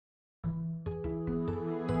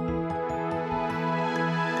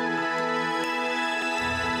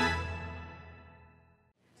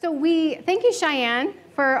So thank you, Cheyenne,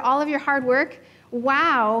 for all of your hard work.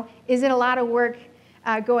 Wow, is it a lot of work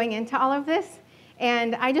going into all of this?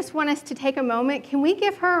 And I just want us to take a moment. Can we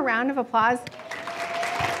give her a round of applause?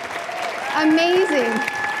 Amazing.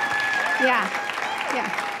 Yeah.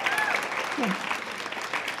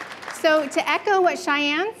 So to echo what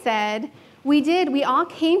Cheyenne said, we all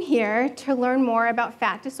came here to learn more about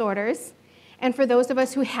fat disorders. And for those of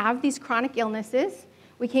us who have these chronic illnesses,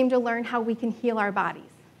 we came to learn how we can heal our bodies,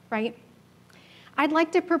 right? I'd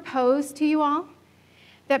like to propose to you all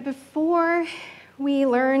that before we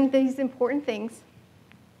learn these important things,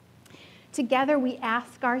 together we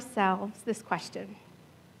ask ourselves this question: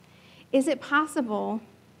 is it possible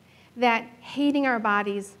that hating our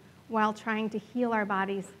bodies while trying to heal our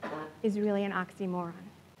bodies is really an oxymoron?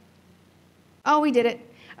 Oh, we did it.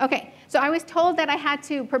 Okay, so I was told that I had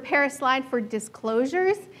to prepare a slide for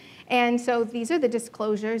disclosures, and so these are the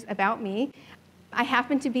disclosures about me. I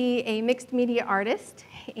happen to be a mixed media artist,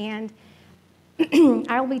 and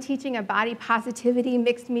I will be teaching a body positivity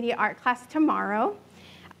mixed media art class tomorrow.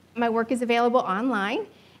 My work is available online,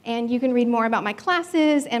 and you can read more about my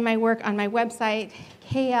classes and my work on my website,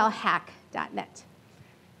 klhack.net.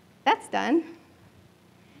 That's done.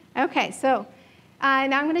 Okay, so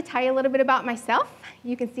now I'm going to tell you a little bit about myself.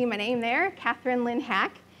 You can see my name there, Kathryn Lynn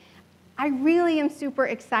Hack. I really am super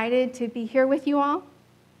excited to be here with you all.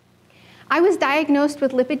 I was diagnosed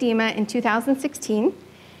with lipedema in 2016,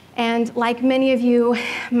 and like many of you,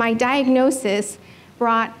 my diagnosis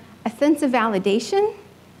brought a sense of validation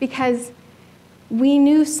because we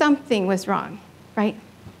knew something was wrong, right?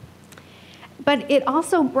 But it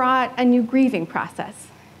also brought a new grieving process.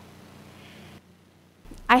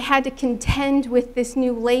 I had to contend with this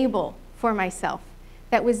new label for myself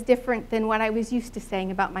that was different than what I was used to saying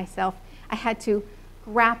about myself. I had to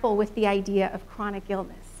grapple with the idea of chronic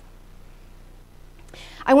illness.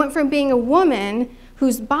 I went from being a woman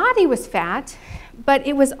whose body was fat, but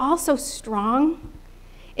it was also strong.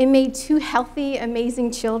 It made 2 healthy,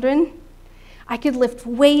 amazing children. I could lift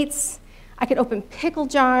weights. I could open pickle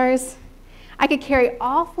jars. I could carry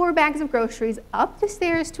all 4 bags of groceries up the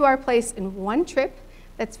stairs to our place in one trip.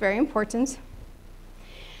 That's very important.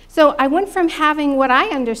 So I went from having what I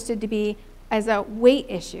understood to be as a weight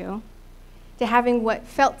issue to having what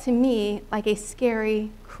felt to me like a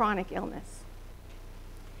scary chronic illness.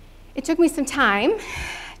 It took me some time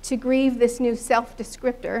to grieve this new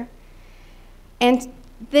self-descriptor, and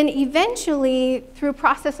then eventually, through a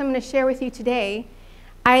process I'm going to share with you today,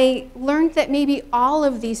 I learned that maybe all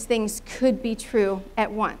of these things could be true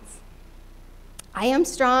at once. I am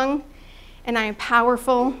strong, and I am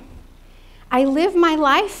powerful. I live my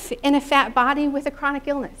life in a fat body with a chronic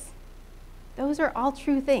illness. Those are all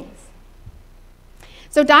true things.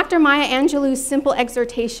 So Dr. Maya Angelou's simple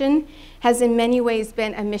exhortation has in many ways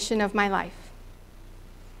been a mission of my life.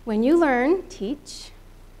 When you learn, teach,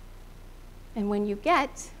 and when you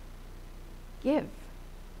get, give.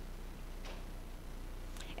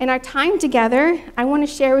 In our time together, I want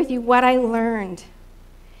to share with you what I learned.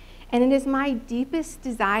 And it is my deepest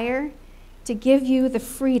desire to give you the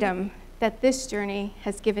freedom that this journey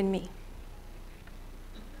has given me.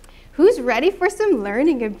 Who's ready for some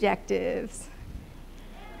learning objectives?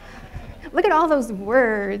 Look at all those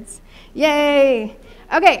words. Yay.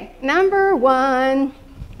 Okay, number 1.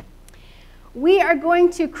 We are going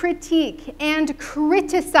to critique and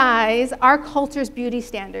criticize our culture's beauty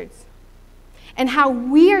standards and how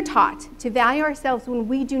we are taught to value ourselves when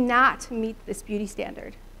we do not meet this beauty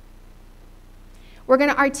standard. We're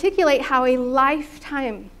going to articulate how a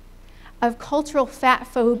lifetime of cultural fat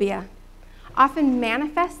phobia often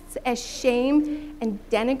manifests as shame and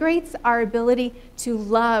denigrates our ability to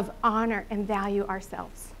love, honor, and value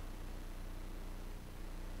ourselves.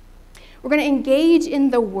 We're going to engage in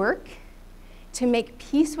the work to make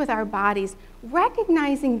peace with our bodies,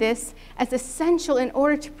 recognizing this as essential in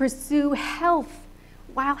order to pursue health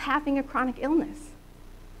while having a chronic illness.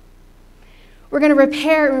 We're going to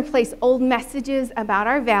repair and replace old messages about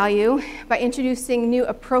our value by introducing new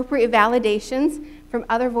appropriate validations from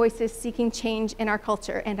other voices seeking change in our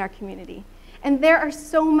culture and our community. And there are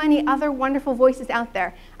so many other wonderful voices out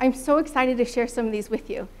there. I'm so excited to share some of these with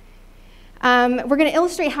you. We're going to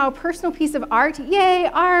illustrate how a personal piece of art, yay,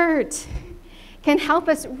 art, can help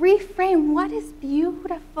us reframe what is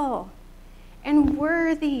beautiful and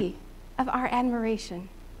worthy of our admiration.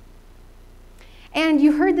 And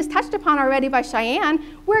you heard this touched upon already by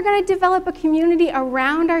Cheyenne. We're going to develop a community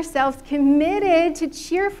around ourselves committed to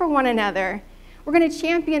cheer for one another. We're going to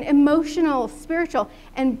champion emotional, spiritual,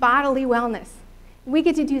 and bodily wellness. We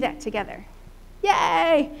get to do that together.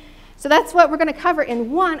 Yay! So that's what we're going to cover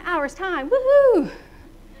in 1 hour's time. Woohoo!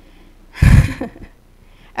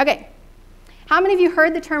 Okay, how many of you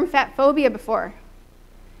heard the term fat phobia before?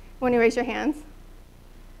 Want to raise your hands?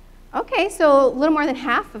 Okay, so a little more than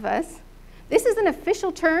half of us. This is an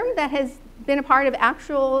official term that has been a part of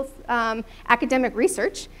actual academic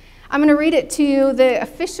research. I'm going to read it to you. The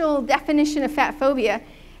official definition of fat phobia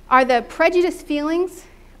are the prejudiced feelings,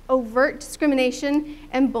 overt discrimination,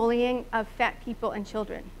 and bullying of fat people and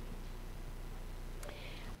children.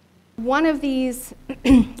 One of these,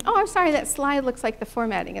 oh, I'm sorry, that slide looks like the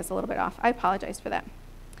formatting is a little bit off. I apologize for that.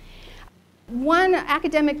 One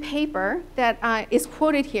academic paper that is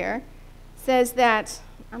quoted here says that,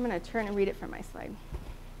 I'm going to turn and read it from my slide.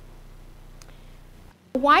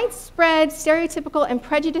 Widespread stereotypical and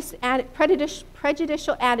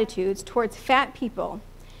prejudicial attitudes towards fat people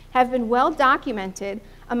have been well documented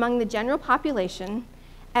among the general population,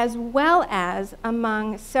 as well as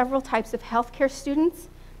among several types of healthcare students,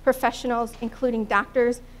 professionals, including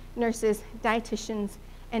doctors, nurses, dietitians,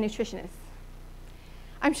 and nutritionists.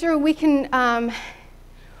 I'm sure we can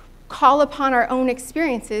call upon our own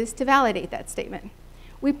experiences to validate that statement.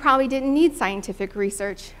 We probably didn't need scientific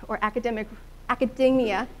research or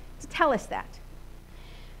academia to tell us that.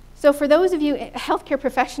 So for those of you healthcare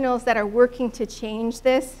professionals that are working to change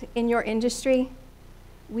this in your industry,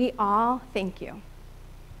 we all thank you.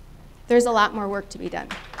 There's a lot more work to be done.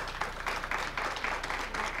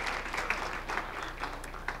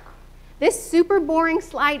 This super boring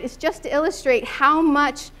slide is just to illustrate how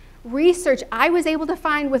much research I was able to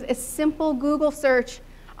find with a simple Google search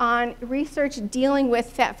on research dealing with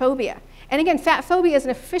fat phobia. And again, fat phobia is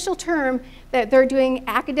an official term that they're doing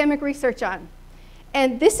academic research on.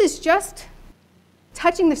 And this is just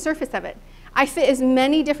touching the surface of it. I fit as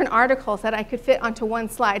many different articles that I could fit onto one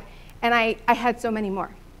slide, and I had so many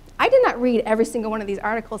more. I did not read every single one of these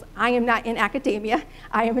articles. I am not in academia.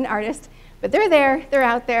 I am an artist. But they're there. They're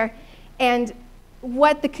out there. And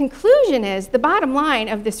what the conclusion is, the bottom line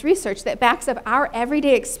of this research that backs up our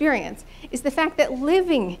everyday experience, is the fact that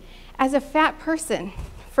living as a fat person,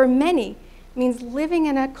 for many, means living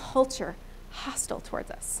in a culture hostile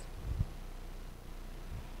towards us.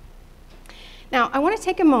 Now, I want to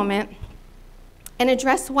take a moment and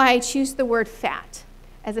address why I choose the word fat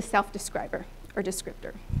as a self-describer or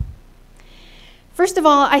descriptor. First of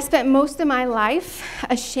all, I spent most of my life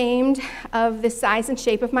ashamed of the size and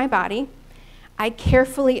shape of my body. I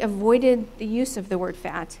carefully avoided the use of the word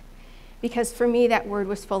fat because for me that word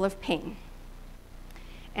was full of pain.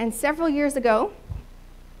 And several years ago,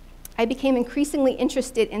 I became increasingly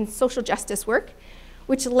interested in social justice work,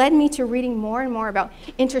 which led me to reading more and more about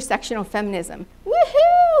intersectional feminism.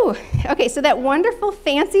 Woohoo! Okay, so that wonderful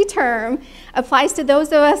fancy term applies to those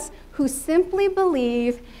of us who simply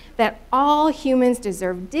believe that all humans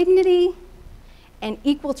deserve dignity and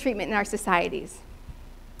equal treatment in our societies.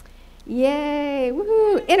 Yay,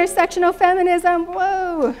 woohoo, intersectional feminism,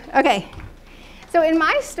 whoa. Okay, so in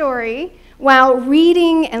my story, while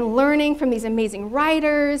reading and learning from these amazing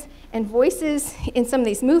writers and voices in some of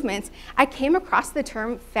these movements, I came across the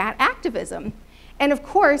term fat activism. And of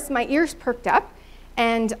course, my ears perked up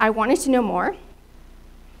and I wanted to know more.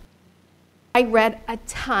 I read a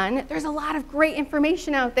ton. There's a lot of great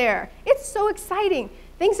information out there. It's so exciting.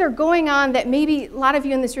 Things are going on that maybe a lot of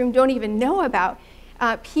you in this room don't even know about.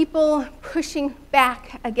 People pushing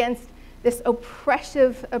back against this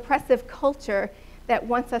oppressive culture that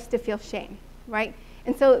wants us to feel shame, right?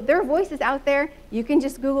 And so there are voices out there. You can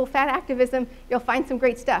just Google fat activism. You'll find some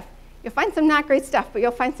great stuff. You'll find some not great stuff, but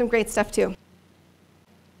you'll find some great stuff too.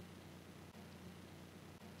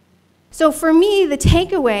 So for me, the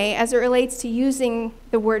takeaway as it relates to using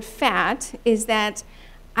the word fat is that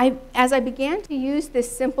as I began to use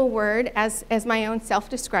this simple word as my own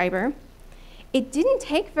self-describer, it didn't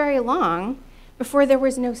take very long before there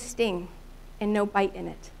was no sting and no bite in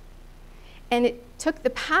it. And it took the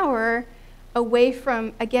power away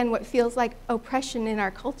from, again, what feels like oppression in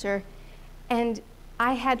our culture, and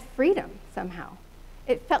I had freedom somehow.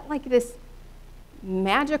 It felt like this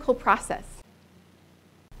magical process.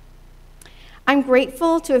 I'm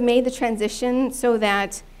grateful to have made the transition so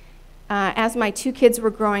that as my two kids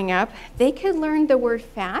were growing up, they could learn the word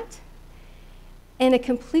fat in a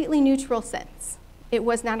completely neutral sense. It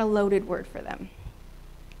was not a loaded word for them.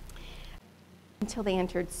 Until they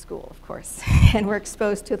entered school, of course, and were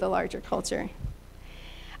exposed to the larger culture.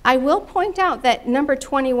 I will point out that number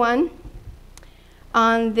 21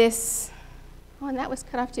 on this, oh, and that was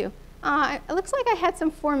cut off too. It looks like I had some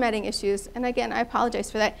formatting issues, and again, I apologize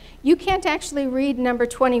for that. You can't actually read number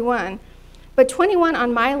 21, but 21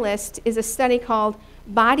 on my list is a study called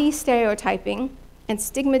Body Stereotyping and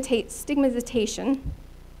Stigmatization.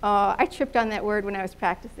 I tripped on that word when I was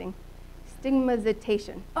practicing.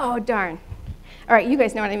 Stigmatization. Oh, darn. All right, you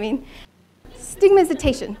guys know what I mean.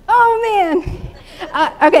 Stigmatization. Oh,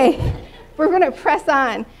 man. Okay, we're going to press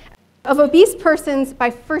on. Of obese persons by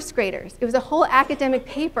first graders. It was a whole academic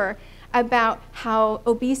paper about how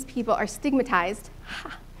obese people are stigmatized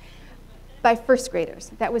by first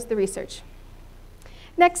graders. That was the research.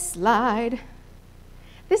 Next slide.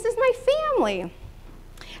 This is my family.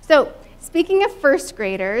 So, speaking of first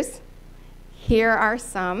graders, here are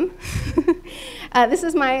some. This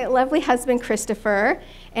is my lovely husband, Christopher,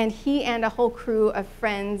 and he and a whole crew of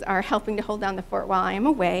friends are helping to hold down the fort while I am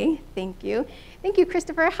away. Thank you. Thank you,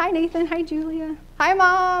 Christopher. Hi, Nathan. Hi, Julia. Hi,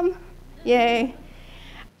 Mom. Yay.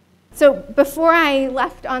 So before I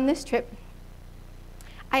left on this trip,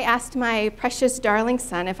 I asked my precious darling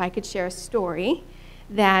son if I could share a story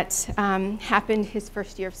that happened his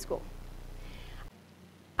first year of school.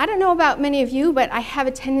 I don't know about many of you, but I have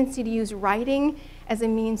a tendency to use writing as a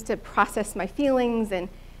means to process my feelings and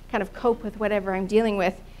kind of cope with whatever I'm dealing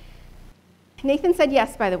with. Nathan said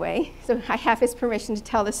yes, by the way, so I have his permission to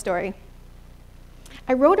tell this story.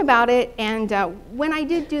 I wrote about it, and when I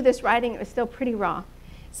did do this writing, it was still pretty raw.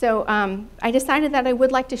 So I decided that I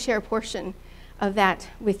would like to share a portion of that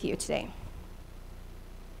with you today.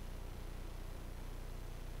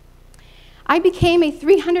 I became a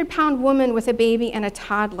 300-pound woman with a baby and a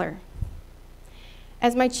toddler.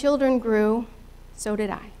 As my children grew, so did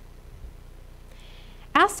I.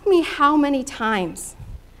 Ask me how many times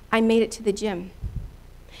I made it to the gym.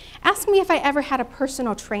 Ask me if I ever had a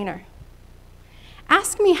personal trainer.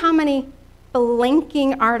 Ask me how many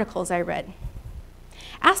blanking articles I read.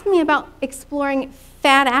 Ask me about exploring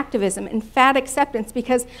fat activism and fat acceptance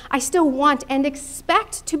because I still want and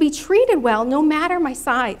expect to be treated well no matter my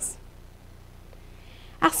size.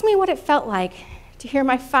 Ask me what it felt like to hear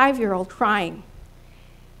my 5-year-old crying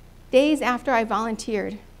days after I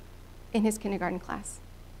volunteered in his kindergarten class.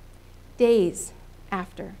 Days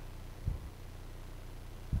after.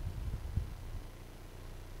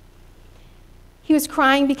 He was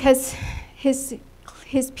crying because his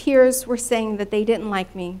peers were saying that they didn't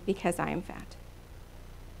like me because I am fat.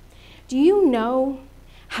 Do you know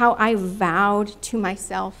how I vowed to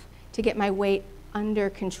myself to get my weight under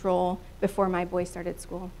control before my boy started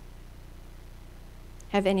school?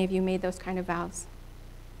 Have any of you made those kind of vows?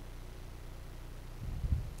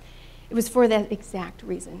 It was for that exact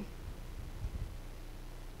reason.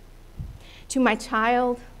 To my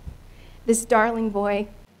child, this darling boy,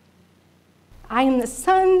 I am the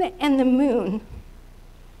sun and the moon,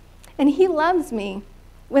 and he loves me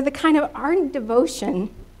with a kind of ardent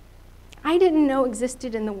devotion I didn't know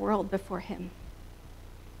existed in the world before him.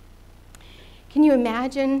 Can you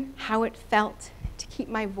imagine how it felt to keep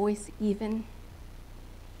my voice even?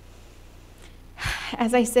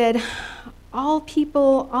 As I said, all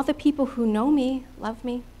the people who know me love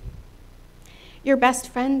me. Your best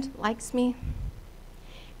friend likes me.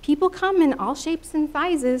 People come in all shapes and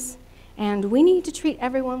sizes, and we need to treat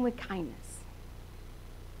everyone with kindness.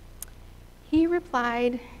 He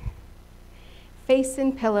replied, face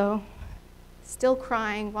in pillow, still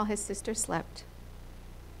crying while his sister slept.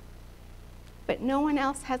 But no one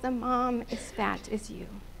else has a mom as fat as you.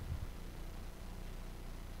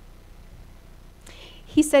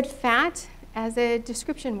 He said fat as a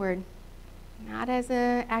description word, not as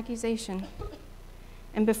an accusation.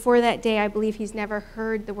 And before that day, I believe he's never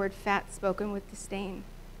heard the word fat spoken with disdain.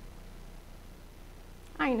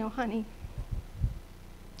 I know, honey.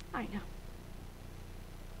 I know.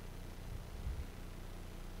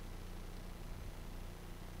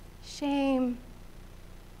 Shame.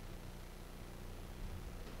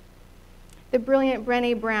 The brilliant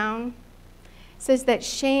Brené Brown says that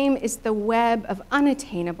shame is the web of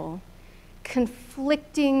unattainable,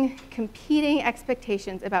 conflicting, competing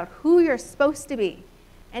expectations about who you're supposed to be,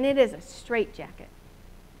 and it is a straitjacket.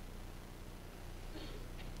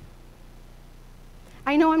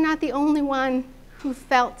 I know I'm not the only one who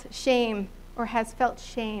felt shame or has felt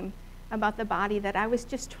shame about the body that I was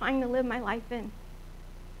just trying to live my life in.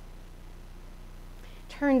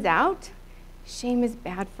 Turns out, shame is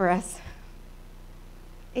bad for us.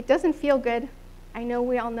 It doesn't feel good. I know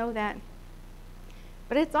we all know that.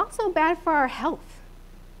 But it's also bad for our health.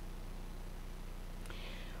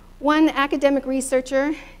 One academic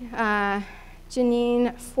researcher,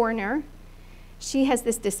 Janine Forner, she has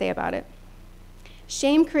this to say about it.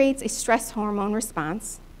 Shame creates a stress hormone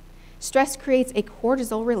response. Stress creates a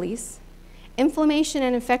cortisol release. Inflammation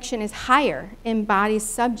and infection is higher in bodies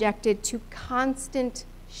subjected to constant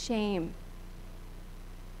shame.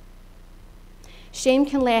 Shame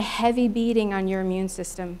can lay a heavy beating on your immune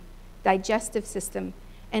system, digestive system,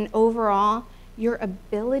 and overall, your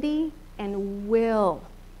ability and will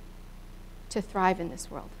to thrive in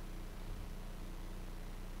this world.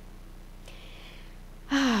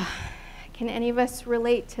 Can any of us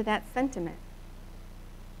relate to that sentiment?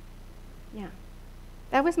 Yeah.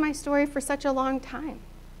 That was my story for such a long time.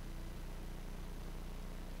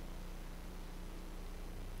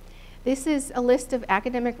 This is a list of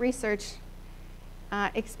academic research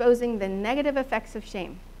exposing the negative effects of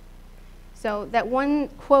shame. So that one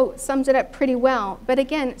quote sums it up pretty well. But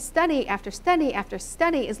again, study after study after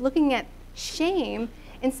study is looking at shame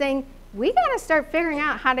and saying, we got to start figuring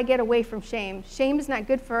out how to get away from shame. Shame is not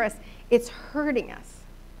good for us. It's hurting us.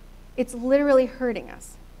 It's literally hurting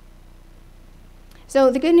us.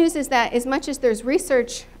 So the good news is that as much as there's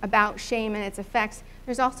research about shame and its effects,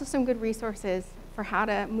 there's also some good resources for how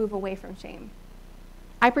to move away from shame.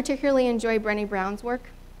 I particularly enjoy Brené Brown's work,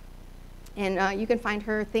 and you can find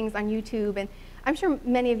her things on YouTube, and I'm sure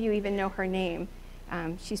many of you even know her name.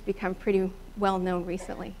 She's become pretty well known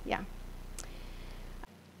recently, yeah.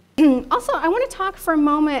 Also, I want to talk for a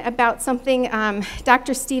moment about something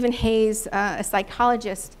Dr. Stephen Hayes, a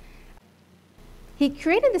psychologist, he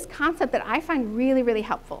created this concept that I find really, really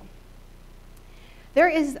helpful. There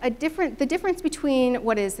is the difference between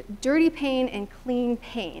what is dirty pain and clean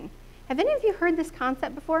pain. Have any of you heard this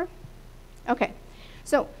concept before? Okay,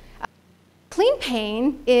 so clean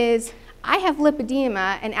pain is I have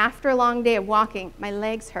lipedema, and after a long day of walking, my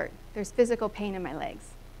legs hurt. There's physical pain in my legs.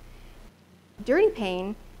 Dirty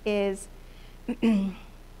pain is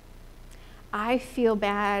I feel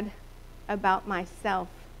bad about myself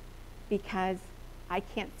because I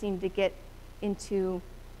can't seem to get into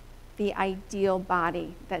the ideal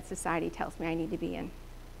body that society tells me I need to be in.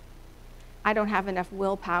 I don't have enough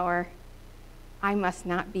willpower. I must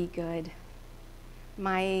not be good.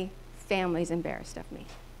 My family's embarrassed of me.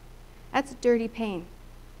 That's dirty pain.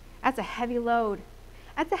 That's a heavy load.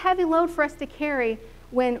 That's a heavy load for us to carry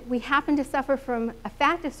when we happen to suffer from a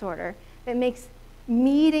fat disorder that makes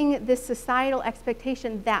meeting this societal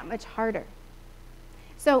expectation that much harder.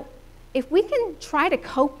 So if we can try to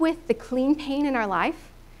cope with the clean pain in our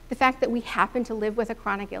life, the fact that we happen to live with a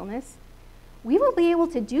chronic illness, we will be able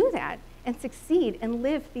to do that and succeed and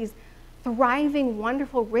live these thriving,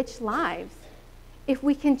 wonderful, rich lives if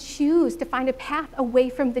we can choose to find a path away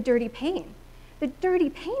from the dirty pain. The dirty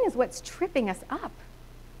pain is what's tripping us up.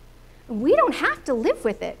 We don't have to live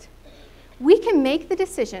with it. We can make the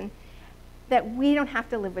decision that we don't have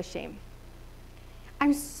to live with shame.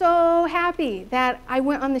 I'm so happy that I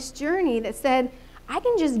went on this journey that said, I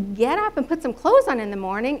can just get up and put some clothes on in the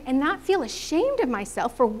morning and not feel ashamed of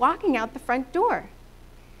myself for walking out the front door.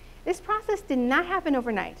 This process did not happen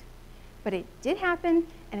overnight, but it did happen,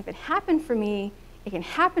 and if it happened for me, it can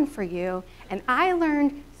happen for you. And I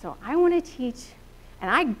learned, so I want to teach, and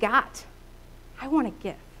I want to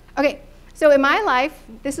give. Okay, so in my life,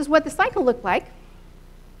 this is what the cycle looked like.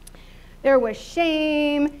 There was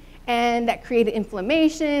shame, and that created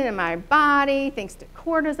inflammation in my body thanks to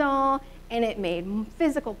cortisol, and it made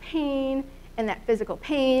physical pain, and that physical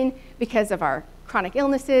pain, because of our chronic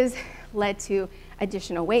illnesses, led to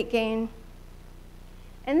additional weight gain.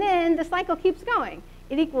 And then the cycle keeps going.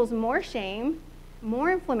 It equals more shame,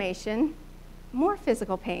 more inflammation, more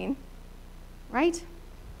physical pain, right?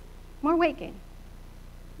 More weight gain.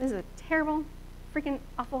 This is a terrible, freaking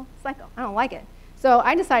awful cycle. I don't like it. So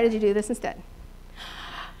I decided to do this instead.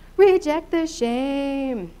 Reject the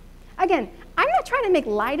shame. Again, I'm not trying to make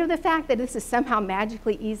light of the fact that this is somehow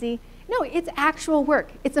magically easy. No, it's actual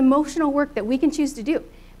work. It's emotional work that we can choose to do.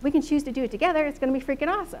 If we can choose to do it together, it's going to be freaking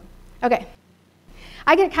awesome. Okay.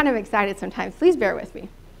 I get kind of excited sometimes. Please bear with me.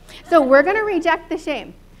 So we're going to reject the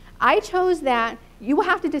shame. I chose that. You will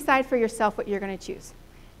have to decide for yourself what you're going to choose.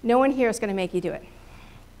 No one here is going to make you do it.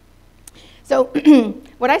 So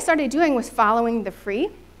what I started doing was following the free.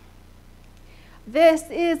 This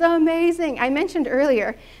is amazing. I mentioned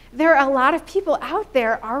earlier, there are a lot of people out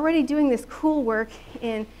there already doing this cool work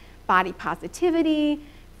in body positivity,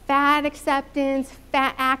 fat acceptance,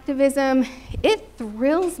 fat activism. It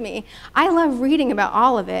thrills me. I love reading about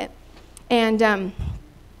all of it. And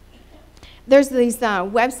there's these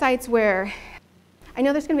websites where, I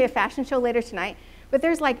know there's going to be a fashion show later tonight, but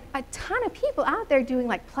there's like a ton of people out there doing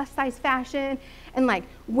like plus size fashion and like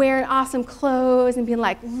wearing awesome clothes and being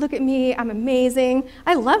like, look at me, I'm amazing.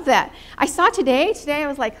 I love that. I saw today I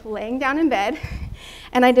was like laying down in bed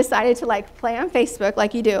and I decided to like play on Facebook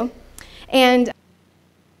like you do. And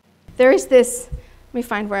there's this, let me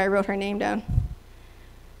find where I wrote her name down.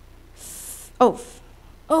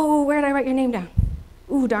 Oh, where did I write your name down?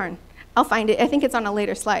 Ooh, darn. I'll find it. I think it's on a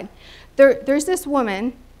later slide. There's this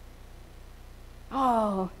woman.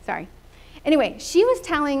 Oh, sorry. Anyway, she was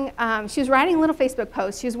telling, she was writing a little Facebook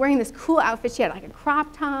post. She was wearing this cool outfit. She had like a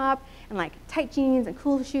crop top and like tight jeans and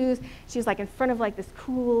cool shoes. She was like in front of like this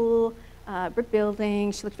cool brick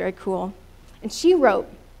building. She looked very cool. And she wrote,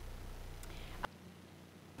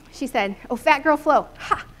 she said, "Oh, Fat Girl Flo."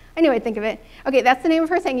 Ha! I knew I'd think of it. Okay, that's the name of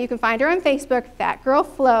her thing. You can find her on Facebook, Fat Girl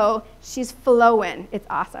Flo. She's flowing. It's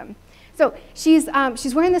awesome. So she's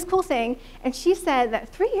wearing this cool thing, and she said that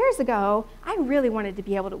 3 years ago, I really wanted to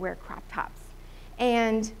be able to wear crop tops.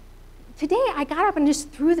 And today, I got up and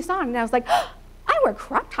just threw this on, and I was like, oh, I wear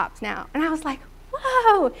crop tops now. And I was like,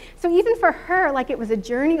 whoa. So even for her, like it was a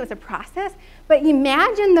journey, it was a process, but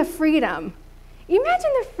imagine the freedom.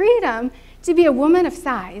 Imagine the freedom to be a woman of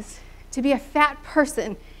size, to be a fat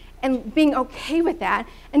person, and being okay with that,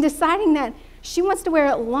 and deciding that she wants to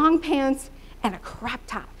wear long pants and a crop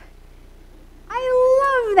top.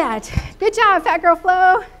 I love that. Good job, Fat Girl Flo.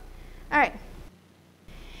 All right.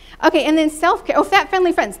 Okay, and then self-care. Oh,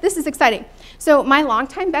 fat-friendly friends. This is exciting. So my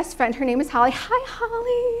longtime best friend, her name is Holly. Hi,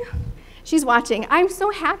 Holly. She's watching. I'm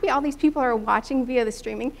so happy all these people are watching via the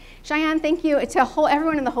streaming. Cheyenne, thank you to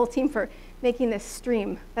everyone in the whole team for making this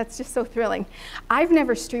stream. That's just so thrilling. I've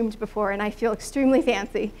never streamed before, and I feel extremely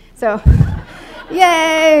fancy. So,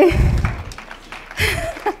 yay.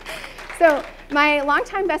 So my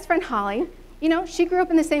longtime best friend, Holly, you know, she grew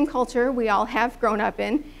up in the same culture we all have grown up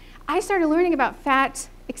in. I started learning about fat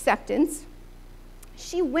acceptance.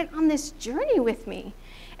 She went on this journey with me.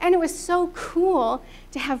 And it was so cool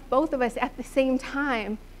to have both of us at the same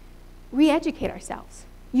time re-educate ourselves,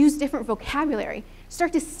 use different vocabulary,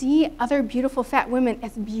 start to see other beautiful fat women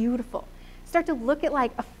as beautiful, start to look at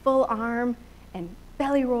like a full arm and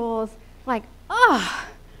belly rolls, like, oh,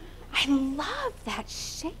 I love that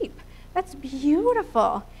shape. That's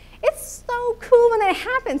beautiful. It's so cool when that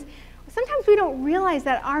happens. Sometimes we don't realize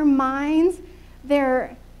that our minds,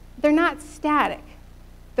 they're not static,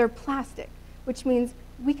 they're plastic, which means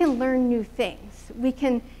we can learn new things. We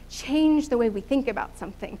can change the way we think about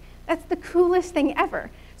something. That's the coolest thing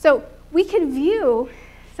ever. So we could view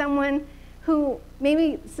someone who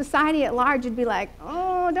maybe society at large would be like,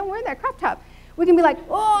 oh, don't wear that crop top. We can be like,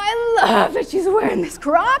 oh, I love that she's wearing this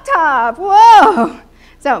crop top. Whoa.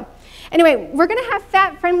 So anyway, we're going to have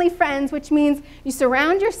fat-friendly friends, which means you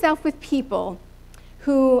surround yourself with people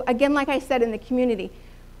who, again, like I said, in the community,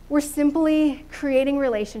 we're simply creating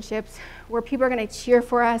relationships where people are going to cheer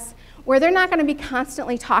for us, where they're not going to be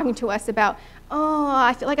constantly talking to us about, oh,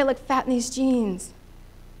 I feel like I look fat in these jeans.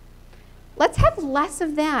 Let's have less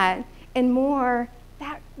of that and more,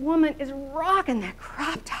 that woman is rocking that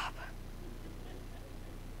crop top.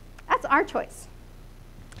 That's our choice.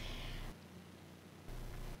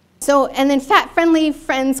 So, and then fat-friendly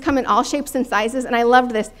friends come in all shapes and sizes, and I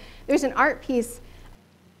loved this. There's an art piece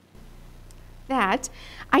that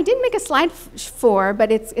I didn't make a slide for, but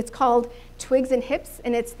it's called Twigs and Hips,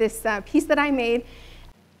 and it's this piece that I made.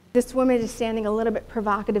 This woman is standing a little bit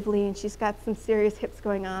provocatively, and she's got some serious hips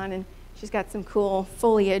going on, and she's got some cool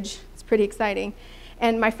foliage. It's pretty exciting.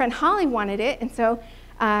 And my friend Holly wanted it, and so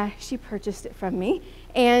she purchased it from me.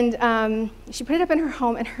 And she put it up in her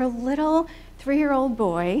home, and her little 3-year-old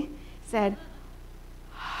boy said,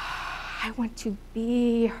 I want to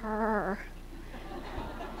be her.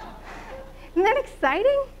 Isn't that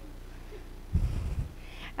exciting?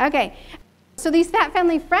 Okay, so these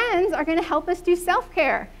fat-friendly friends are going to help us do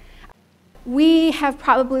self-care. We have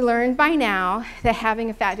probably learned by now that having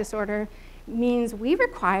a fat disorder means we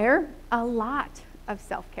require a lot of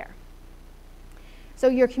self-care. So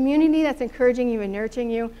your community that's encouraging you and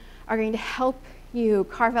nurturing you are going to help you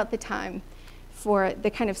carve out the time for the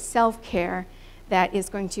kind of self-care that is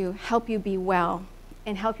going to help you be well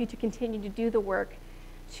and help you to continue to do the work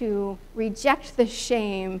to reject the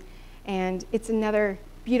shame, and it's another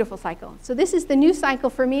beautiful cycle. So this is the new cycle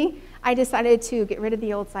for me. I decided to get rid of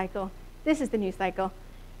the old cycle. This is the new cycle.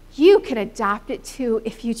 You can adopt it too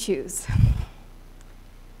if you choose.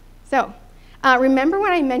 So remember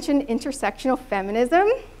when I mentioned intersectional feminism?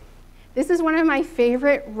 This is one of my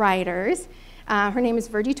favorite writers. Her name is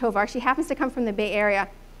Virgie Tovar. She happens to come from the Bay Area.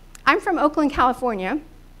 I'm from Oakland, California.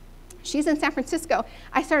 She's in San Francisco.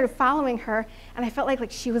 I started following her, and I felt like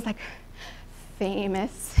she was like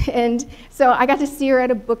famous. And so I got to see her at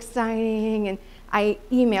a book signing, and I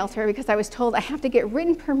emailed her because I was told I have to get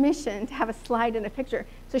written permission to have a slide and a picture.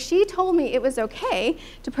 So she told me it was okay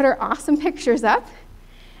to put her awesome pictures up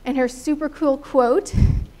and her super cool quote.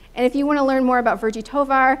 And if you want to learn more about Virgie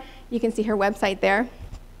Tovar, you can see her website there.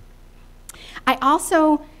 I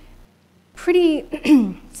also,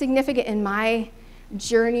 pretty significant in my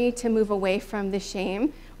journey to move away from the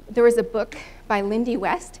shame, there was a book by Lindy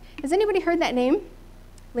West. Has anybody heard that name?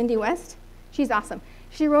 Lindy West? She's awesome.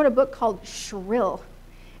 She wrote a book called Shrill.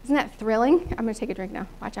 Isn't that thrilling? I'm going to take a drink now.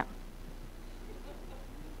 Watch out.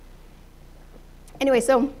 Anyway,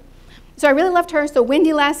 so I really loved her. So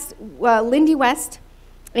Lindy West,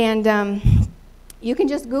 and you can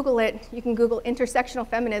just Google it. You can Google intersectional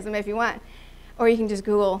feminism if you want, or you can just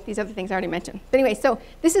Google these other things I already mentioned. But anyway, so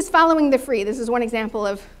this is Following the Free. This is one example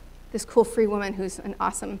of this cool free woman who's an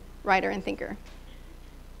awesome writer and thinker.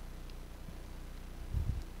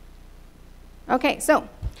 Okay, so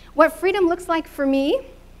what freedom looks like for me,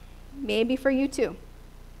 maybe for you too.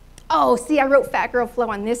 Oh, see, I wrote Fat Girl Flow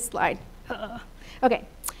on this slide. Okay.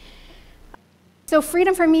 So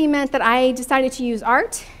freedom for me meant that I decided to use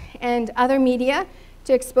art and other media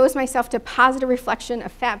to expose myself to positive reflection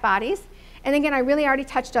of fat bodies. And again, I really already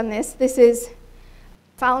touched on this. This is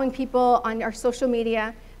following people on our social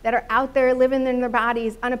media that are out there living in their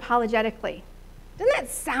bodies unapologetically. Doesn't that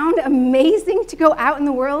sound amazing to go out in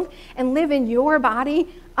the world and live in your body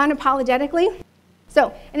unapologetically?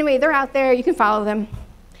 So anyway, they're out there. You can follow them.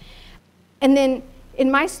 And then in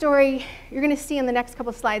my story, you're going to see in the next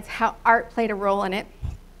couple of slides how art played a role in it.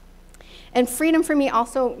 And freedom for me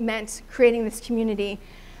also meant creating this community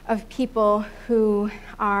of people who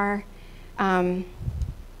are on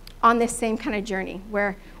this same kind of journey,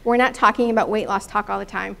 where we're not talking about weight loss talk all the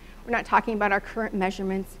time. We're not talking about our current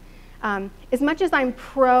measurements. As much as I'm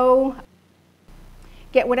pro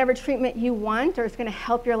get whatever treatment you want or it's going to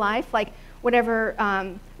help your life, like whatever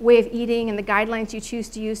way of eating and the guidelines you choose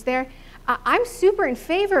to use there, I'm super in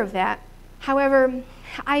favor of that. However,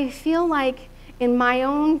 I feel like in my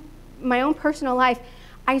own personal life,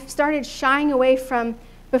 I've started shying away from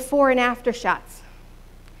before and after shots.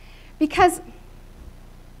 Because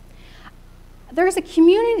there's a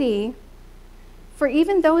community for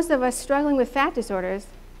even those of us struggling with fat disorders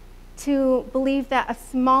to believe that a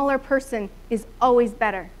smaller person is always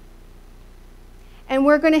better. And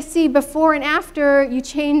we're going to see before and after you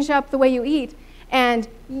change up the way you eat, and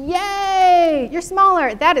yay, you're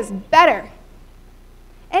smaller. That is better.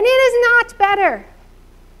 And it is not better.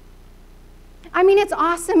 I mean, it's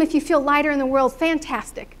awesome if you feel lighter in the world,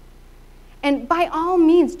 fantastic. And by all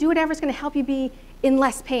means, do whatever's going to help you be in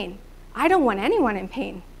less pain. I don't want anyone in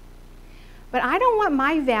pain. But I don't want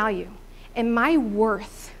my value and my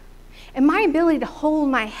worth and my ability to hold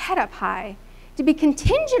my head up high to be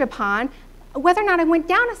contingent upon whether or not I went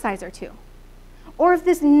down a size or two, or if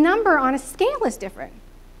this number on a scale is different.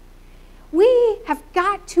 We have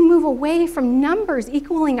got to move away from numbers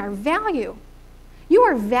equaling our value. You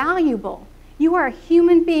are valuable. You are a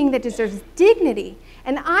human being that deserves dignity,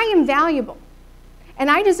 and I am valuable,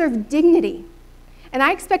 and I deserve dignity, and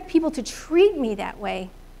I expect people to treat me that way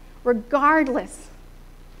regardless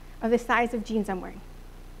of the size of jeans I'm wearing.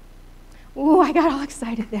 Ooh, I got all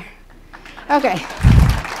excited there. Okay.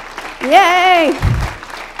 Yay!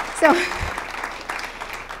 So,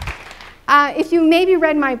 if you maybe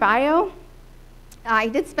read my bio, I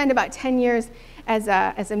did spend about 10 years as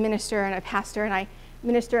a minister and a pastor, and I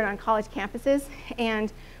ministered on college campuses.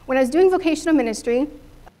 And when I was doing vocational ministry,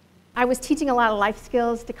 I was teaching a lot of life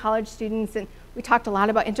skills to college students, and we talked a lot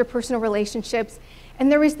about interpersonal relationships.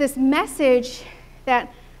 And there was this message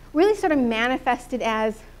that really sort of manifested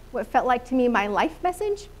as what felt like to me my life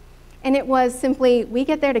message. And it was simply, we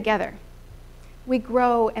get there together. We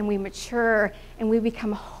grow and we mature and we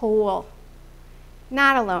become whole,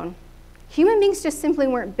 not alone. Human beings just simply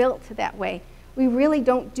weren't built that way. We really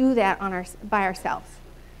don't do that by ourselves.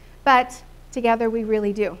 But together we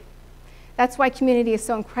really do. That's why community is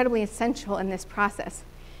so incredibly essential in this process.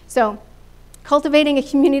 So cultivating a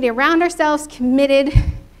community around ourselves committed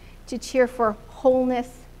to cheer for wholeness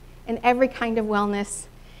and every kind of wellness.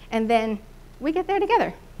 And then we get there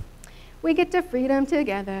together. We get to freedom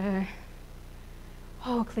together.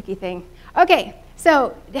 Oh, clicky thing. Okay,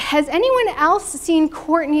 so has anyone else seen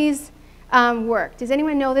Courtney's work? Does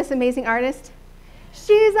anyone know this amazing artist?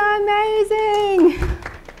 She's amazing.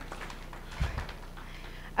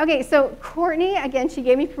 Okay, so Courtney, again, she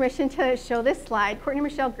gave me permission to show this slide. Courtney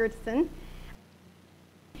Michelle Gertson.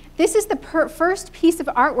 This is the first piece of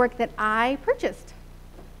artwork that I purchased.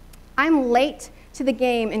 I'm late to the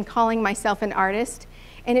game in calling myself an artist,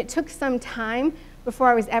 and it took some time before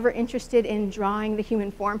I was ever interested in drawing the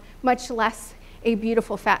human form, much less a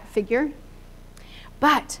beautiful fat figure.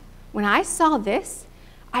 But when I saw this,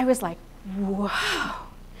 I was like, wow.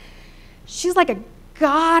 She's like a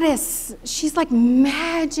goddess. She's like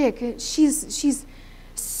magic. She's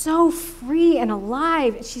so free and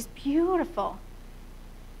alive. She's beautiful.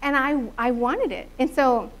 And I wanted it. And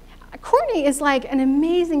so Courtney is like an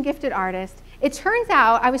amazing gifted artist. It turns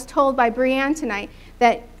out, I was told by Brianne tonight,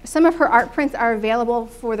 that some of her art prints are available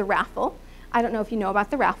for the raffle. I don't know if you know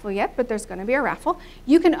about the raffle yet, but there's going to be a raffle.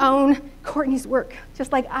 You can own Courtney's work,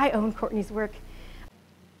 just like I own Courtney's work.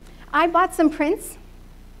 I bought some prints,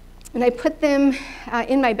 and I put them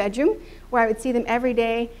in my bedroom, where I would see them every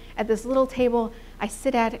day at this little table I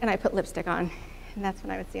sit at, and I put lipstick on, and that's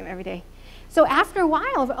when I would see them every day. So after a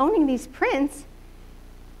while of owning these prints,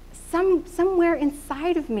 somewhere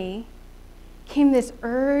inside of me came this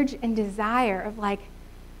urge and desire of like,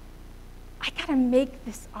 I gotta make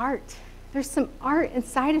this art. There's some art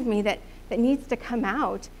inside of me that needs to come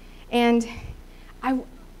out. And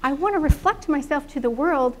I want to reflect myself to the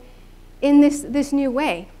world in this new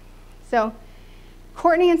way. So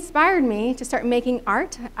Courtney inspired me to start making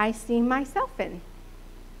art I see myself in.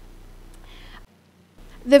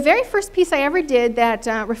 The very first piece I ever did that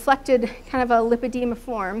reflected kind of a lipedema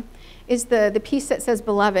form is the piece that says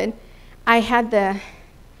Beloved. I had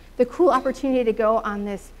the cool opportunity to go on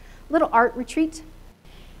this little art retreat.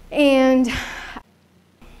 And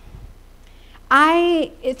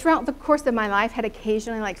I, throughout the course of my life, had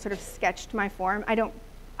occasionally like sort of sketched my form.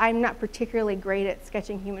 I'm not particularly great at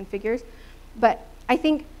sketching human figures, but I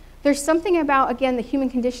think there's something about, again, the human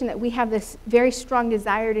condition that we have this very strong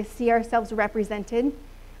desire to see ourselves represented,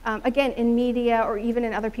 again, in media or even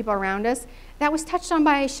in other people around us. That was touched on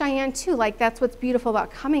by Cheyenne too. Like, that's what's beautiful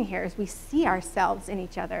about coming here, is we see ourselves in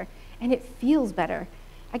each other, and it feels better.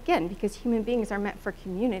 Again, because human beings are meant for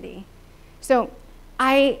community. So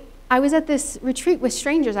I was at this retreat with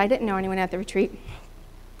strangers. I didn't know anyone at the retreat.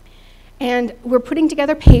 And we're putting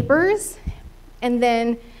together papers, and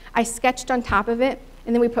then I sketched on top of it,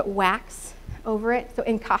 and then we put wax over it. So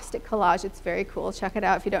encaustic collage, it's very cool. Check it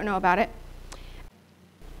out if you don't know about it.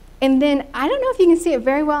 And then, I don't know if you can see it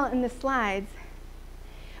very well in the slides,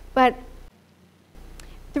 but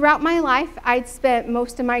throughout my life, I'd spent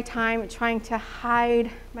most of my time trying to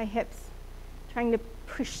hide my hips, trying to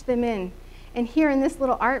push them in. And here in this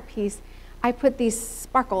little art piece, I put these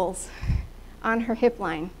sparkles on her hip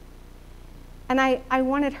line. And I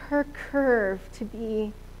wanted her curve to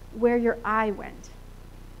be where your eye went.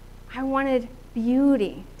 I wanted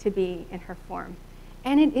beauty to be in her form.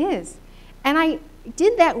 And it is. And I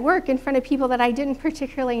did that work in front of people that I didn't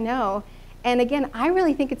particularly know. And again, I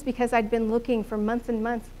really think it's because I'd been looking for months and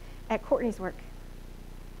months at Courtney's work.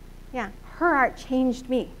 Yeah, her art changed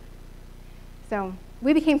me. So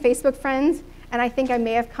we became Facebook friends, and I think I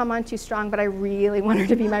may have come on too strong, but I really want her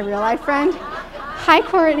to be my real life friend. Hi,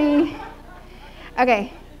 Courtney.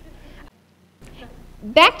 Okay.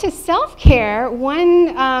 Back to self-care, you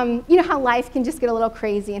know how life can just get a little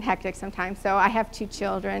crazy and hectic sometimes. So I have 2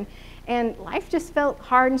 children, and life just felt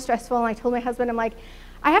hard and stressful, and I told my husband, I'm like,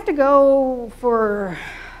 I have to go for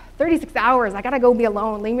 36 hours. I gotta go be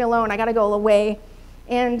alone, leave me alone, I gotta go away.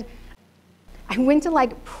 And I went to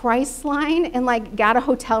like Priceline and like got a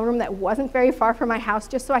hotel room that wasn't very far from my house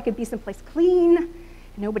just so I could be someplace clean and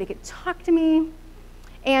nobody could talk to me.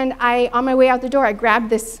 And on my way out the door, I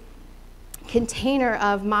grabbed this container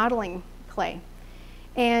of modeling clay.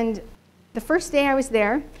 And the first day I was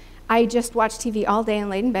there, I just watched TV all day and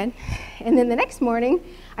laid in bed. And then the next morning,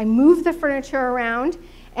 I moved the furniture around,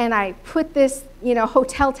 and I put this,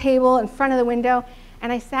 hotel table in front of the window,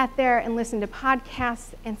 and I sat there and listened to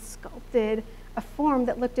podcasts and sculpted a form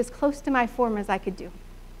that looked as close to my form as I could do.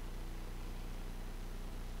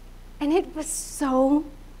 And it was so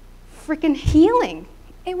freaking healing.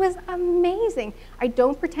 It was amazing. I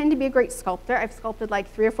don't pretend to be a great sculptor. I've sculpted like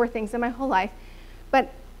 3 or 4 things in my whole life,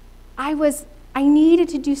 but I needed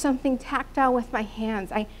to do something tactile with my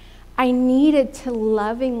hands. I needed to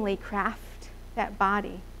lovingly craft that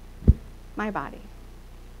body, my body.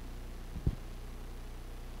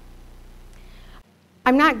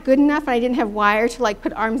 I'm not good enough, and I didn't have wire to like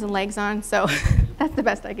put arms and legs on, so that's the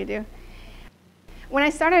best I could do. When I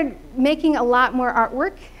started making a lot more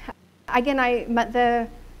artwork, again, the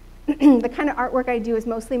kind of artwork I do is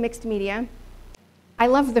mostly mixed media. I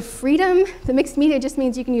love the freedom. The mixed media just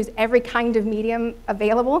means you can use every kind of medium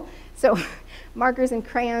available. So markers and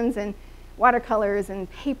crayons and watercolors and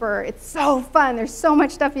paper. It's so fun. There's so much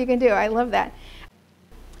stuff you can do. I love that.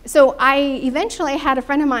 So I eventually had a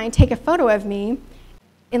friend of mine take a photo of me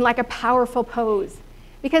in like a powerful pose.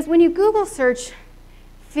 Because when you Google search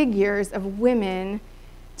figures of women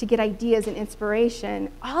to get ideas and inspiration,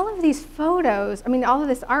 all of these photos, all of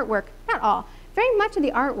this artwork, not all, very much of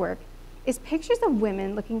the artwork is pictures of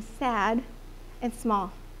women looking sad and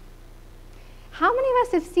small. How many of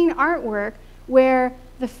us have seen artwork where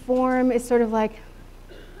the form is sort of like,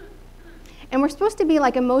 and we're supposed to be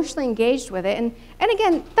like emotionally engaged with it, and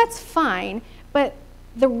again, that's fine, but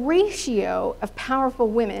the ratio of powerful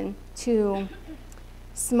women to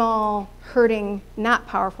small, hurting, not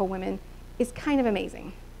powerful women is kind of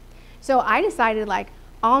amazing. So I decided, like,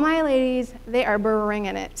 all my ladies, they are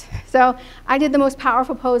bringing it. So I did the most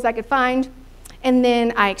powerful pose I could find, and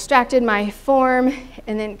then I extracted my form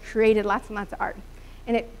and then created lots and lots of art.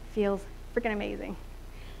 And it feels freaking amazing.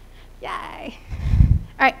 Yay.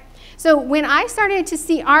 All right, so when I started to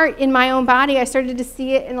see art in my own body, I started to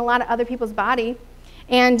see it in a lot of other people's body.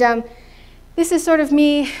 And this is sort of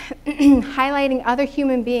me highlighting other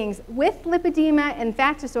human beings with lipedema and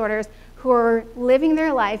fat disorders who are living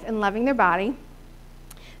their life and loving their body.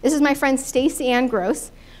 This is my friend Stacy Ann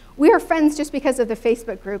Gross. We are friends just because of the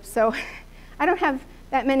Facebook group, so I don't have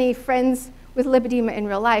that many friends with lipedema in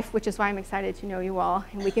real life, which is why I'm excited to know you all,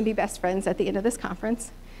 and we can be best friends at the end of this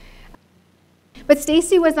conference. But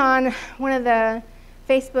Stacy was on one of the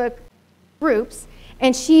Facebook groups,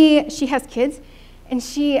 and she has kids, and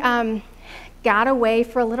she got away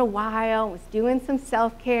for a little while, was doing some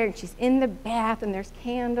self-care, and she's in the bath, and there's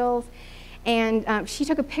candles, and she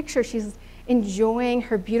took a picture. She's enjoying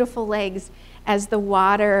her beautiful legs as the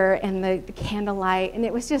water and the candlelight, and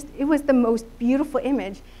it was the most beautiful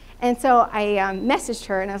image. And so I messaged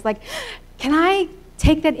her, and I was like, can I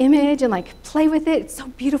take that image and like play with it? It's so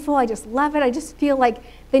beautiful. I just love it. I just feel like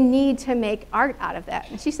the need to make art out of that.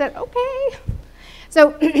 And she said, okay.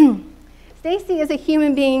 So Stacy is a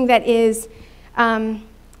human being that is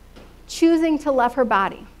choosing to love her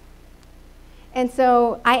body. And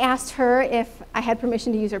so I asked her if I had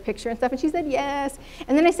permission to use her picture and stuff, and she said yes.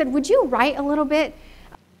 And then I said, would you write a little bit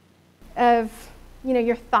of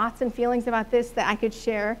your thoughts and feelings about this that I could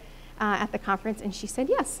share at the conference? And she said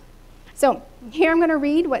yes. So here I'm going to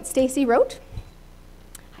read what Stacy wrote.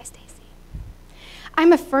 Hi, Stacy.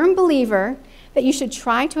 I'm a firm believer that you should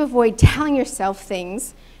try to avoid telling yourself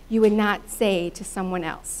things you would not say to someone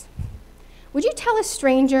else. Would you tell a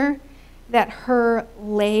stranger that her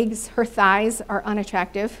legs, her thighs are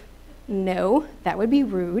unattractive? No, that would be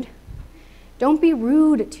rude. Don't be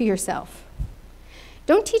rude to yourself.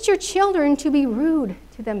 Don't teach your children to be rude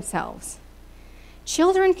to themselves.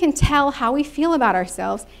 Children can tell how we feel about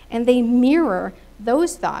ourselves, and they mirror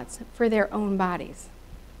those thoughts for their own bodies.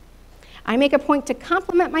 I make a point to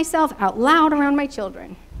compliment myself out loud around my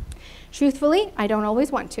children. Truthfully, I don't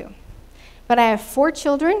always want to, but I have 4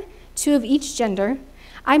 children, 2 of each gender.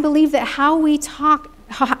 I believe that how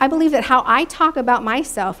I talk about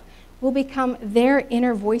myself will become their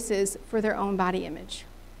inner voices for their own body image.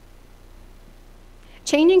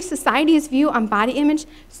 Changing society's view on body image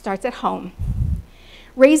starts at home.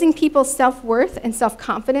 Raising people's self-worth and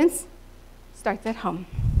self-confidence starts at home.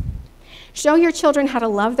 Show your children how to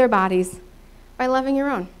love their bodies by loving your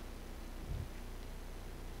own.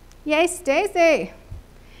 Yay, Stacy.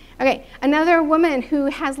 Okay, another woman who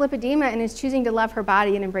has lipedema and is choosing to love her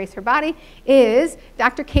body and embrace her body is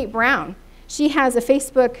Dr. Kate Brown. She has a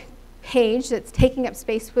Facebook page that's taking up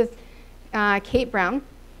space with Kate Brown,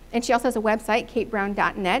 and she also has a website,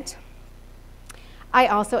 katebrown.net. I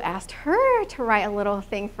also asked her to write a little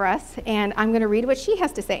thing for us, and I'm going to read what she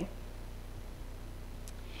has to say.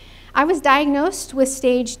 I was diagnosed with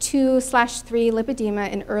stage 2/3 lipedema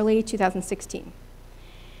in early 2016.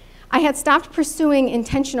 I had stopped pursuing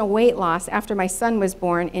intentional weight loss after my son was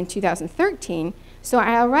born in 2013, so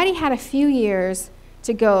I already had a few years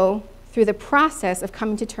to go through the process of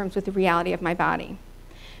coming to terms with the reality of my body.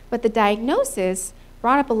 But the diagnosis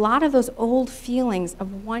brought up a lot of those old feelings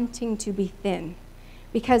of wanting to be thin.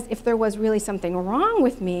 Because if there was really something wrong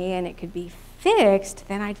with me and it could be fixed,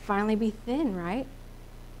 then I'd finally be thin, right?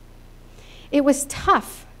 It was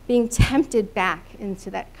tough being tempted back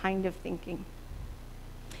into that kind of thinking.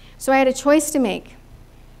 So I had a choice to make.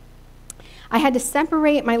 I had to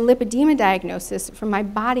separate my lipedema diagnosis from my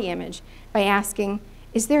body image by asking,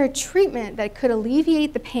 is there a treatment that could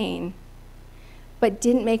alleviate the pain but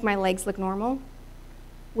didn't make my legs look normal?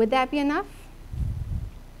 Would that be enough?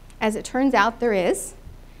 As it turns out, there is.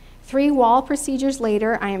 3 wall procedures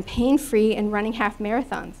later, I am pain-free and running half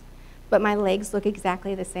marathons, but my legs look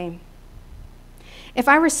exactly the same. If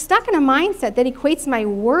I were stuck in a mindset that equates my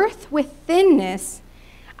worth with thinness,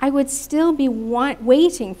 I would still be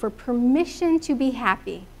waiting for permission to be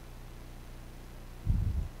happy.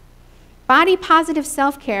 Body-positive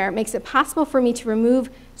self-care makes it possible for me to remove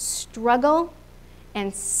struggle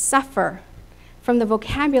and suffer from the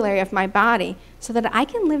vocabulary of my body so that I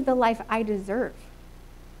can live the life I deserve.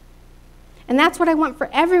 And that's what I want for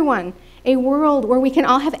everyone, a world where we can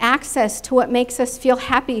all have access to what makes us feel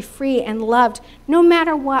happy, free, and loved, no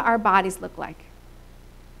matter what our bodies look like.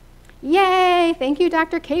 Yay, thank you,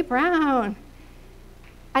 Dr. Kate Brown.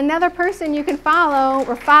 Another person you can follow,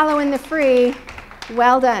 we're following the free,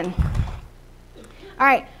 well done. All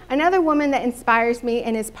right, another woman that inspires me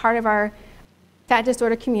and is part of our fat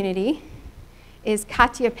disorder community is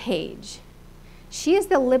Katya Page. She is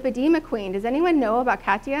the lipedema queen. Does anyone know about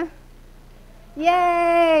Katya?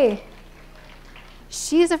 Yay!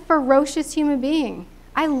 She is a ferocious human being.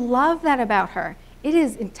 I love that about her. It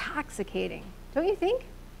is intoxicating, don't you think?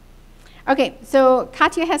 Okay, so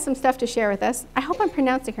Katya has some stuff to share with us. I hope I'm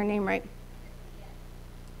pronouncing her name right.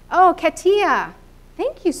 Oh, Katya.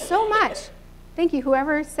 Thank you so much. Thank you,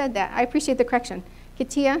 whoever said that. I appreciate the correction.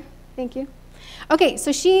 Katya, thank you. Okay,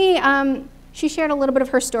 so she shared a little bit of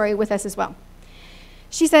her story with us as well.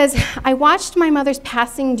 She says, I watched my mother's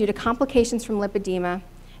passing due to complications from lipedema.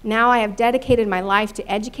 Now I have dedicated my life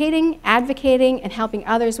to educating, advocating, and helping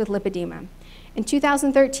others with lipedema. In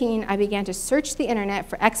 2013, I began to search the internet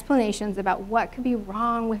for explanations about what could be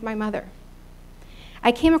wrong with my mother.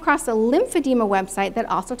 I came across a lymphedema website that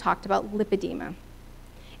also talked about lipedema,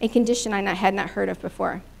 a condition I had not heard of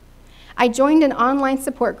before. I joined an online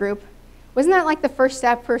support group. Wasn't that like the first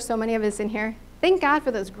step for so many of us in here? Thank God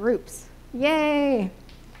for those groups. Yay.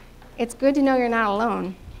 It's good to know you're not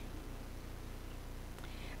alone.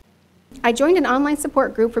 I joined an online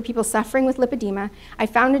support group for people suffering with lipedema. I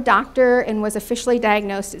found a doctor and was officially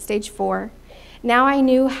diagnosed at stage 4. Now I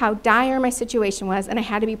knew how dire my situation was, and I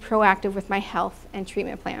had to be proactive with my health and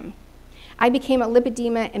treatment plan. I became a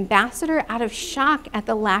lipedema ambassador out of shock at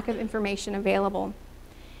the lack of information available.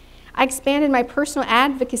 I expanded my personal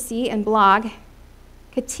advocacy and blog,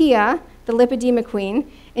 Katya, the Lipedema Queen,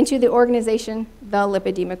 into the organization, The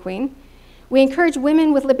Lipedema Queen. We encourage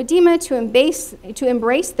women with lipedema to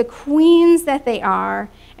embrace the queens that they are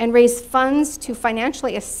and raise funds to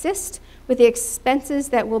financially assist with the expenses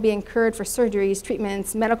that will be incurred for surgeries,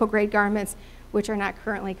 treatments, medical grade garments, which are not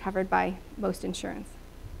currently covered by most insurance.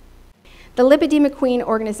 The Lipedema Queen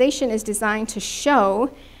organization is designed to show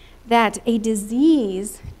that a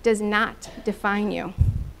disease does not define you.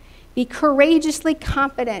 Be courageously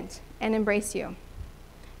confident and embrace you.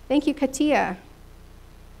 Thank you, Katya.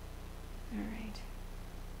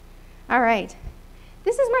 All right.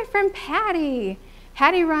 This is my friend Patty.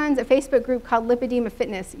 Patty runs a Facebook group called Lipedema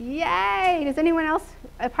Fitness. Yay! Does anyone else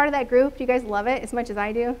a part of that group? Do you guys love it as much as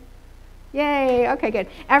I do? Yay! Okay, good.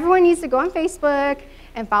 Everyone needs to go on Facebook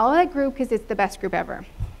and follow that group because it's the best group ever.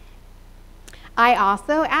 I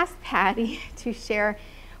also asked Patty to share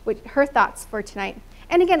her thoughts for tonight.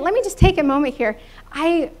 And again, let me just take a moment here.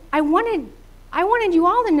 I wanted you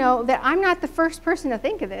all to know that I'm not the first person to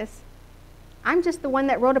think of this. I'm just the one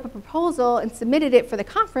that wrote up a proposal and submitted it for the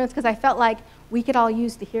conference because I felt like we could all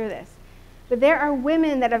use to hear this. But there are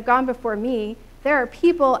women that have gone before me. There are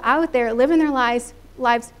people out there living their lives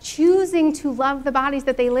choosing to love the bodies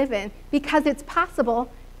that they live in because it's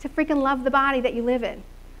possible to freaking love the body that you live in.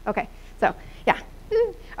 Okay, so yeah.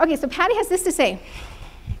 Okay, so Patty has this to say.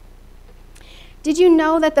 Did you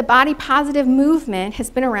know that the body positive movement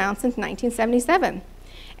has been around since 1977?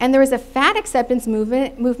 And there was a fat acceptance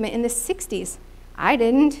movement in the 60s. I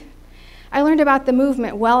didn't. I learned about the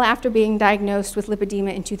movement well after being diagnosed with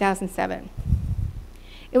lipedema in 2007.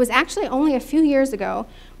 It was actually only a few years ago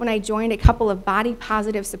when I joined a couple of body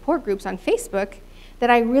positive support groups on Facebook that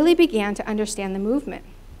I really began to understand the movement.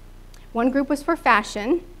 One group was for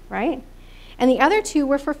fashion, right? And the other two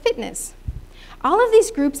were for fitness. All of these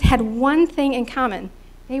groups had one thing in common.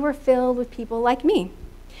 They were filled with people like me,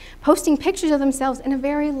 posting pictures of themselves in a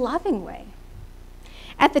very loving way.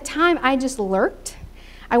 At the time, I just lurked.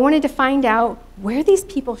 I wanted to find out where these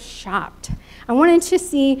people shopped. I wanted to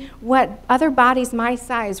see what other bodies my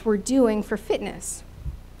size were doing for fitness.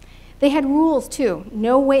 They had rules too,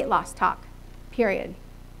 no weight loss talk, period.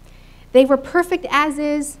 They were perfect as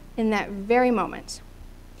is in that very moment.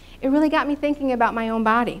 It really got me thinking about my own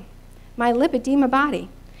body, my lipedema body,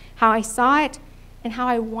 how I saw it and how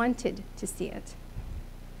I wanted to see it.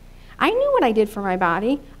 I knew what I did for my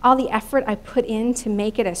body, all the effort I put in to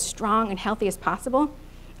make it as strong and healthy as possible.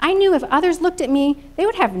 I knew if others looked at me, they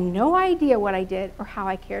would have no idea what I did or how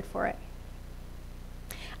I cared for it.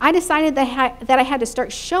 I decided that I had to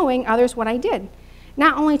start showing others what I did,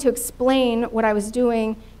 not only to explain what I was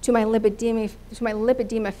doing to my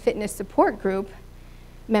lipedema fitness support group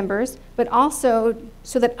members, but also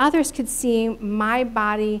so that others could see my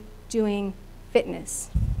body doing fitness.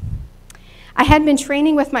 I had been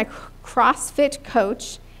training with my CrossFit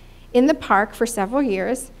coach in the park for several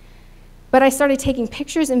years, but I started taking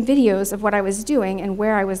pictures and videos of what I was doing and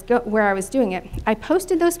where I was doing it. I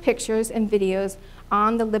posted those pictures and videos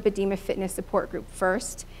on the lipedema fitness support group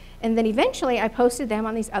first, and then eventually I posted them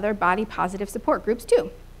on these other body positive support groups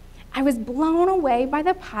too. I was blown away by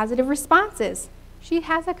the positive responses. She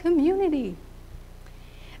has a community.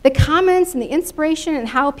 The comments and the inspiration and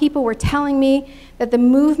how people were telling me that the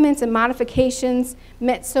movements and modifications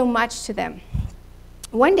meant so much to them.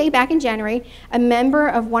 One day back in January, a member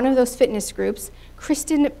of one of those fitness groups,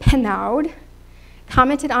 Kristen Penaud,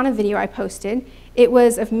 commented on a video I posted. It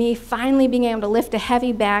was of me finally being able to lift a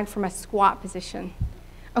heavy bag from a squat position.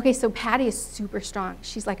 Okay, so Patty is super strong.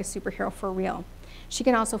 She's like a superhero for real. She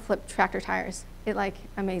can also flip tractor tires. It like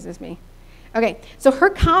amazes me. Okay, so her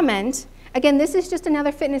comment, again, this is just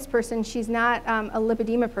another fitness person. She's not a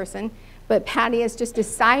lipedema person, but Patty is just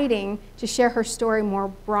deciding to share her story more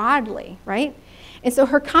broadly, right? And so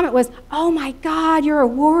her comment was, "Oh my God, you're a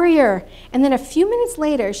warrior." And then a few minutes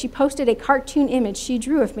later, she posted a cartoon image she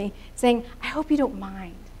drew of me saying, "I hope you don't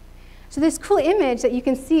mind." So this cool image that you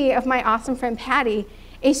can see of my awesome friend Patty,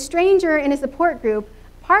 a stranger in a support group,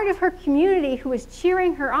 part of her community who was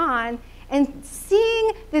cheering her on, and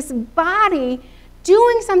seeing this body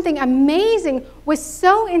doing something amazing, was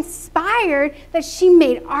so inspired that she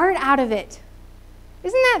made art out of it.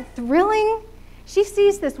 Isn't that thrilling? She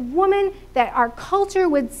sees this woman that our culture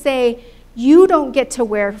would say, you don't get to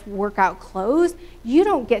wear workout clothes, you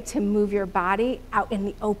don't get to move your body out in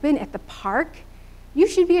the open at the park, you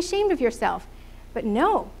should be ashamed of yourself. But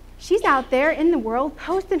no, she's out there in the world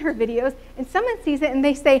posting her videos, and someone sees it and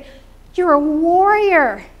they say, "You're a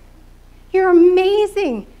warrior, you're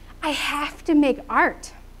amazing, I have to make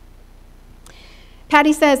art."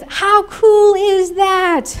 Patty says, "How cool is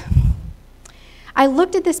that?" I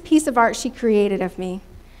looked at this piece of art she created of me.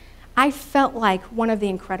 I felt like one of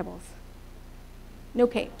the Incredibles. No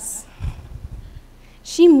capes.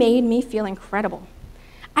 She made me feel incredible.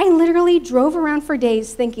 I literally drove around for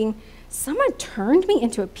days thinking, someone turned me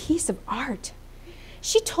into a piece of art.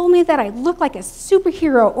 She told me that I looked like a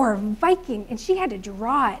superhero or a Viking, and she had to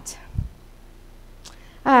draw it.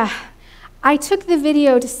 I took the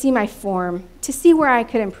video to see my form, to see where I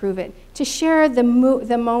could improve it, to share the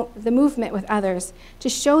movement with others, to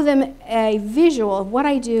show them a visual of what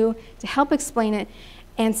I do, to help explain it,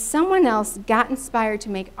 and someone else got inspired to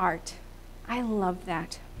make art. I love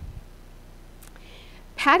that.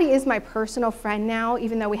 Patty is my personal friend now,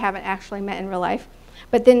 even though we haven't actually met in real life.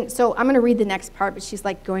 But then, so I'm going to read the next part, but she's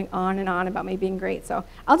like going on and on about me being great, so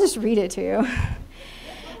I'll just read it to you.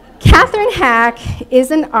 Kathryn Hack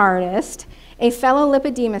is an artist, a fellow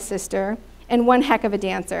lipedema sister, and one heck of a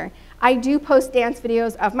dancer. I do post dance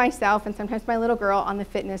videos of myself and sometimes my little girl on the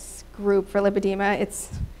fitness group for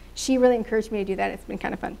lipedema. She really encouraged me to do that. It's been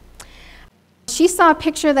kind of fun. She saw a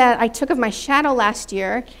picture that I took of my shadow last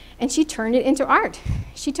year, and she turned it into art.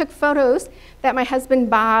 She took photos that my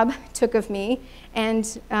husband Bob took of me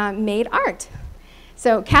and made art.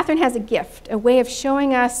 So Kathryn has a gift, a way of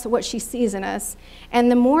showing us what she sees in us, and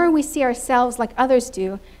the more we see ourselves like others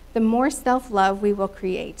do, the more self-love we will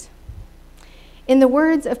create. In the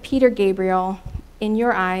words of Peter Gabriel, "In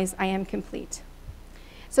your eyes, I am complete."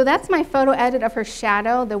 So that's my photo edit of her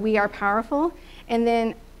shadow, the "We Are Powerful," and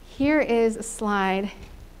then here is a slide.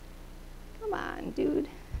 Come on, dude.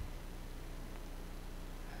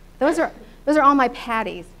 Those are all my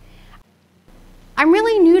Patties. I'm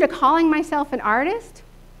really new to calling myself an artist.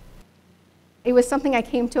 It was something I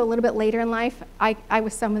came to a little bit later in life. I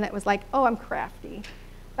was someone that was like, oh, I'm crafty.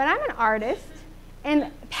 But I'm an artist,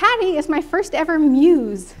 and Patty is my first ever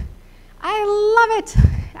muse. I love it.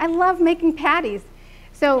 I love making patties.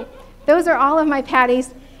 So those are all of my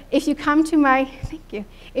patties. If you come to my, thank you.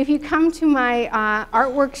 If you come to my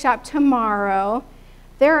art workshop tomorrow,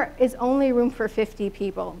 there is only room for 50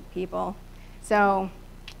 people. So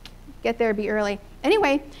get there, be early.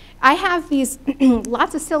 Anyway, I have these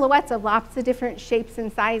lots of silhouettes of lots of different shapes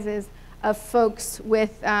and sizes of folks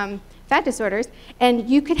with fat disorders, and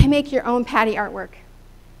you could make your own Patty artwork.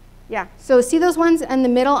 Yeah, so see those ones in the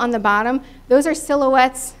middle on the bottom? Those are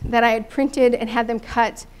silhouettes that I had printed and had them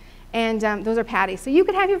cut, and those are Patties. So you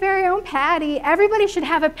could have your very own Patty. Everybody should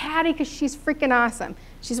have a Patty because she's freaking awesome.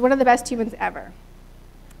 She's one of the best humans ever.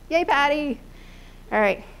 Yay, Patty. All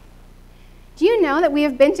right. Do you know that we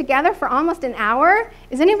have been together for almost an hour?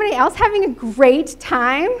 Is anybody else having a great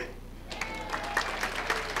time?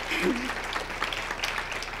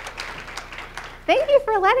 Thank you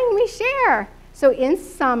for letting me share. So in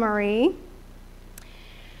summary,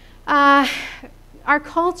 our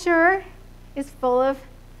culture is full of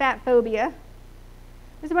fat phobia.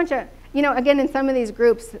 There's a bunch of, again, in some of these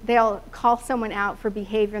groups, they'll call someone out for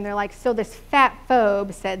behavior, and they're like, so this fat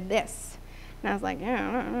phobe said this. And I was like,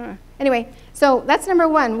 yeah. Anyway, so that's number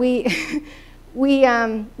one. We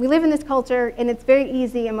live in this culture, and it's very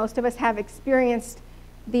easy, and most of us have experienced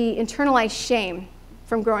the internalized shame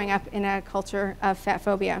from growing up in a culture of fat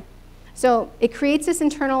phobia. So it creates this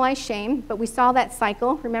internalized shame, but we saw that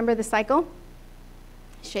cycle. Remember the cycle?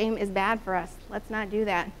 Shame is bad for us. Let's not do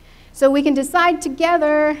that. So we can decide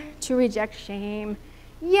together to reject shame.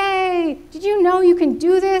 Yay! Did you know you can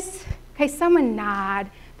do this? Okay, someone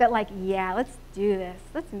nod that like, yeah, let's do this.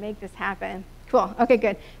 Let's make this happen. Cool. Okay,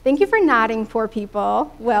 good. Thank you for nodding, poor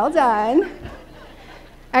people. Well done.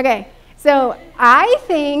 Okay, so I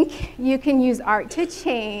think you can use art to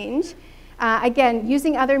change. Again,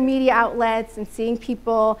 using other media outlets and seeing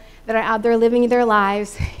people that are out there living their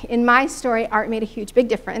lives. In my story, art made a huge, big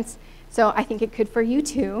difference. So I think it could for you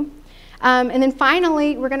too. And then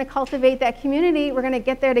finally, we're going to cultivate that community. We're going to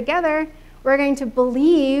get there together. We're going to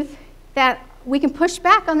believe that we can push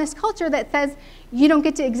back on this culture that says you don't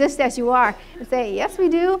get to exist as you are. And say, yes, we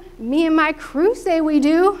do. Me and my crew say we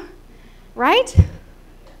do. Right?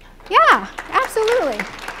 Yeah, absolutely.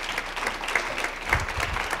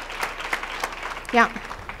 Yeah.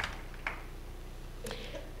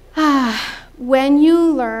 When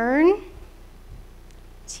you learn,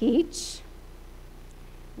 teach.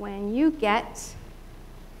 When you get,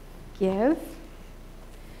 give.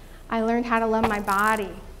 I learned how to love my body.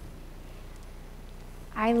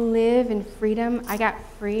 I live in freedom. I got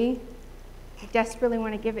free. I desperately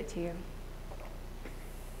want to give it to you.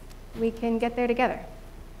 We can get there together.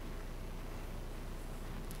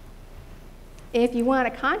 If you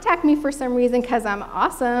want to contact me for some reason because I'm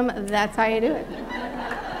awesome, that's how you do it.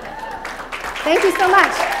 Thank you so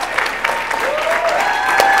much.